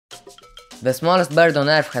The smallest bird on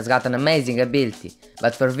earth has got an amazing ability,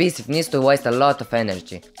 but for this it needs to waste a lot of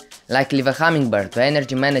energy. Luckily the Hummingbird, the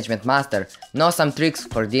energy management master, knows some tricks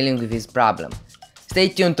for dealing with this problem. Stay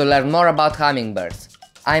tuned to learn more about hummingbirds.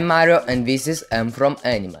 I'm Mario and this is M from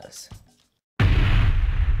Animals.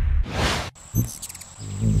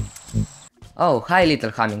 Oh, hi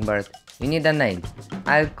little hummingbird. You need a name.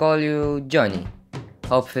 I'll call you Johnny.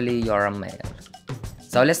 Hopefully you're a male.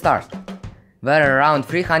 So let's start. There are around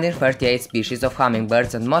 338 species of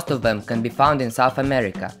hummingbirds and most of them can be found in South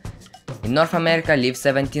America. In North America live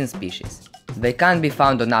 17 species. They can't be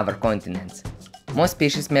found on other continents. Most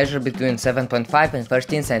species measure between 7.5 and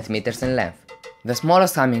 13 centimeters in length. The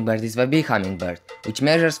smallest hummingbird is the big hummingbird, which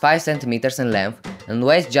measures 5 centimeters in length and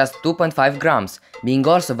weighs just 2.5 grams, being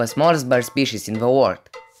also the smallest bird species in the world.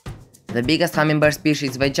 The biggest hummingbird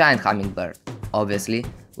species is the giant hummingbird, obviously,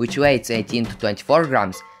 which weighs 18 to 24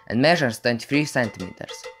 grams and measures 23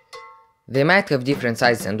 centimeters. They might have different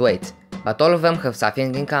sizes and weights, but all of them have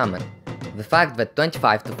something in common. The fact that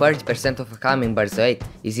 25 to 30% of a hummingbird's weight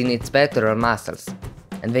is in its pectoral muscles.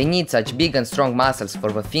 And they need such big and strong muscles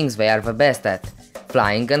for the things they are the best at,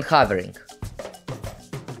 flying and hovering.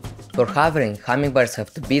 For hovering, hummingbirds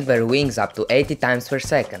have to beat their wings up to 80 times per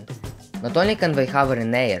second. Not only can they hover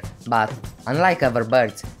in air, but, unlike other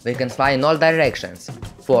birds, they can fly in all directions,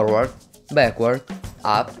 forward, backward,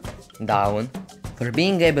 up, down. For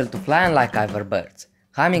being able to fly unlike other birds,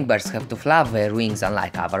 hummingbirds have to flap their wings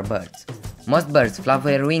unlike other birds. Most birds flap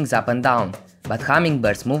their wings up and down, but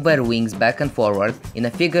hummingbirds move their wings back and forward in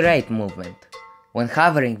a figure-8 movement. When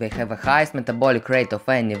hovering, they have the highest metabolic rate of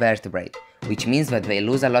any vertebrate, which means that they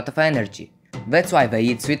lose a lot of energy. That's why they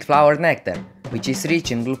eat sweet flower nectar, which is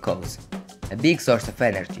rich in glucose, a big source of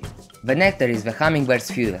energy. The nectar is the hummingbird's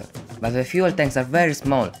fuel, but the fuel tanks are very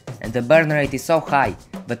small and the burn rate is so high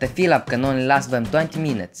that a fill-up can only last them 20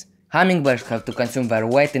 minutes. Hummingbirds have to consume their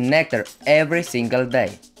weight in nectar every single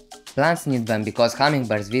day. Plants need them because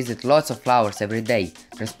hummingbirds visit lots of flowers every day,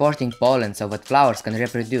 transporting pollen so that flowers can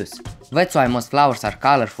reproduce. That's why most flowers are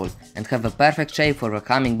colorful and have a perfect shape for a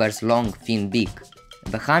hummingbird's long, thin beak.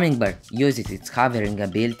 The hummingbird uses its hovering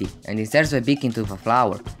ability and inserts the beak into the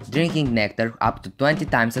flower, drinking nectar up to 20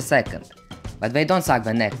 times a second. But they don't suck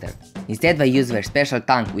the nectar. Instead they use their special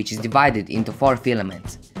tongue, which is divided into 4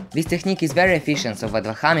 filaments. This technique is very efficient so that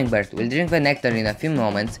the hummingbird will drink the nectar in a few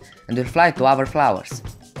moments and will fly to other flowers.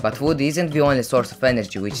 But food isn't the only source of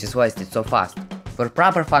energy which is wasted so fast. For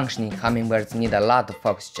proper functioning, hummingbirds need a lot of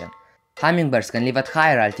oxygen. Hummingbirds can live at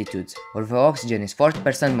higher altitudes, where the oxygen is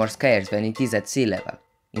 40% more scarce than it is at sea level.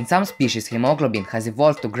 In some species, hemoglobin has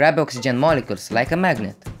evolved to grab oxygen molecules like a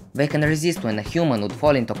magnet. They can resist when a human would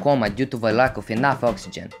fall into coma due to the lack of enough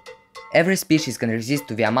oxygen. Every species can resist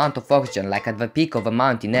to the amount of oxygen like at the peak of a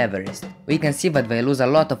mountain Everest. We can see that they lose a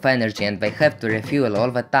lot of energy and they have to refuel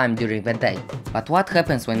all the time during the day. But what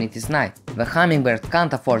happens when it is night? The hummingbird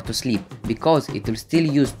can't afford to sleep, because it will still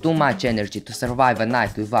use too much energy to survive a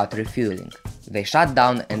night without refueling. They shut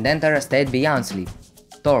down and enter a state beyond sleep,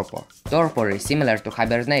 torpor. Torpor is similar to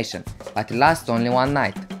hibernation, but it lasts only one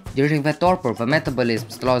night. During the torpor, the metabolism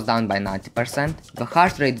slows down by 90%, the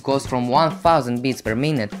heart rate goes from 1000 beats per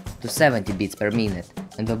minute to 70 beats per minute,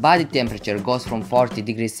 and the body temperature goes from 40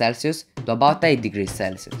 degrees Celsius to about 8 degrees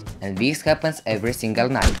Celsius, and this happens every single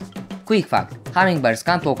night. Quick fact, hummingbirds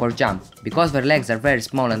can't walk or jump, because their legs are very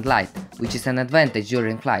small and light, which is an advantage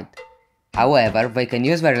during flight. However, they can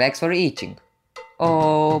use their legs for eating.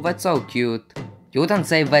 Oh, that's so cute. You wouldn't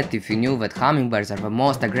say that if you knew that hummingbirds are the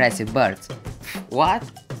most aggressive birds. What?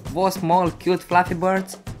 Those small, cute, fluffy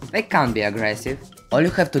birds? They can't be aggressive. All you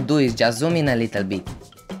have to do is just zoom in a little bit.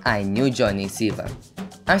 I knew Johnny is evil.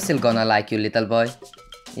 I'm still gonna like you, little boy.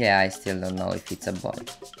 Yeah, I still don't know if it's a boy.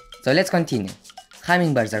 So let's continue.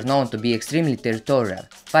 Hummingbirds are known to be extremely territorial,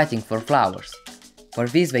 fighting for flowers. For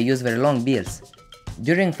this they use their long bills.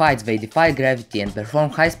 During fights they defy gravity and perform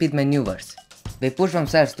high-speed maneuvers. They push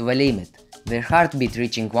themselves to the limit, their heartbeat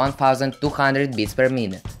reaching 1200 beats per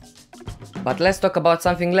minute. But let's talk about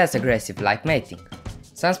something less aggressive, like mating.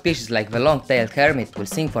 Some species like the long-tailed hermit will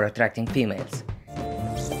sing for attracting females.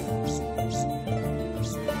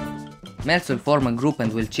 Males will form a group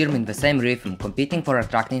and will chirp in the same rhythm, competing for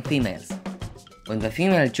attracting females. When the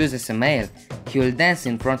female chooses a male, he will dance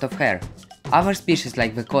in front of her. Other species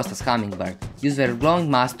like the Costa's hummingbird use their glowing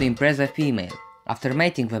mask to impress the female. After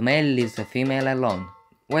mating, the male leaves the female alone.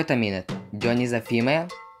 Wait a minute, Johnny is a female?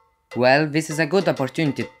 Well, this is a good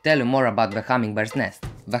opportunity to tell you more about the hummingbird's nest.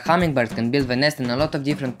 The hummingbird can build the nest in a lot of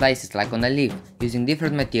different places, like on a leaf, using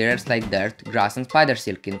different materials like dirt, grass and spider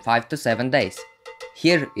silk in 5 to 7 days.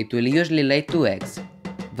 Here, it will usually lay 2 eggs.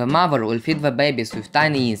 The mother will feed the babies with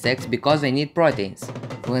tiny insects because they need proteins.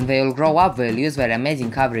 When they will grow up, they'll use their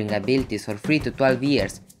amazing hovering abilities for 3 to 12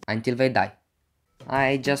 years, until they die.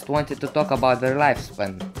 I just wanted to talk about their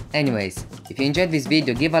lifespan. Anyways, if you enjoyed this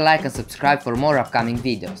video, give a like and subscribe for more upcoming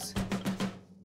videos.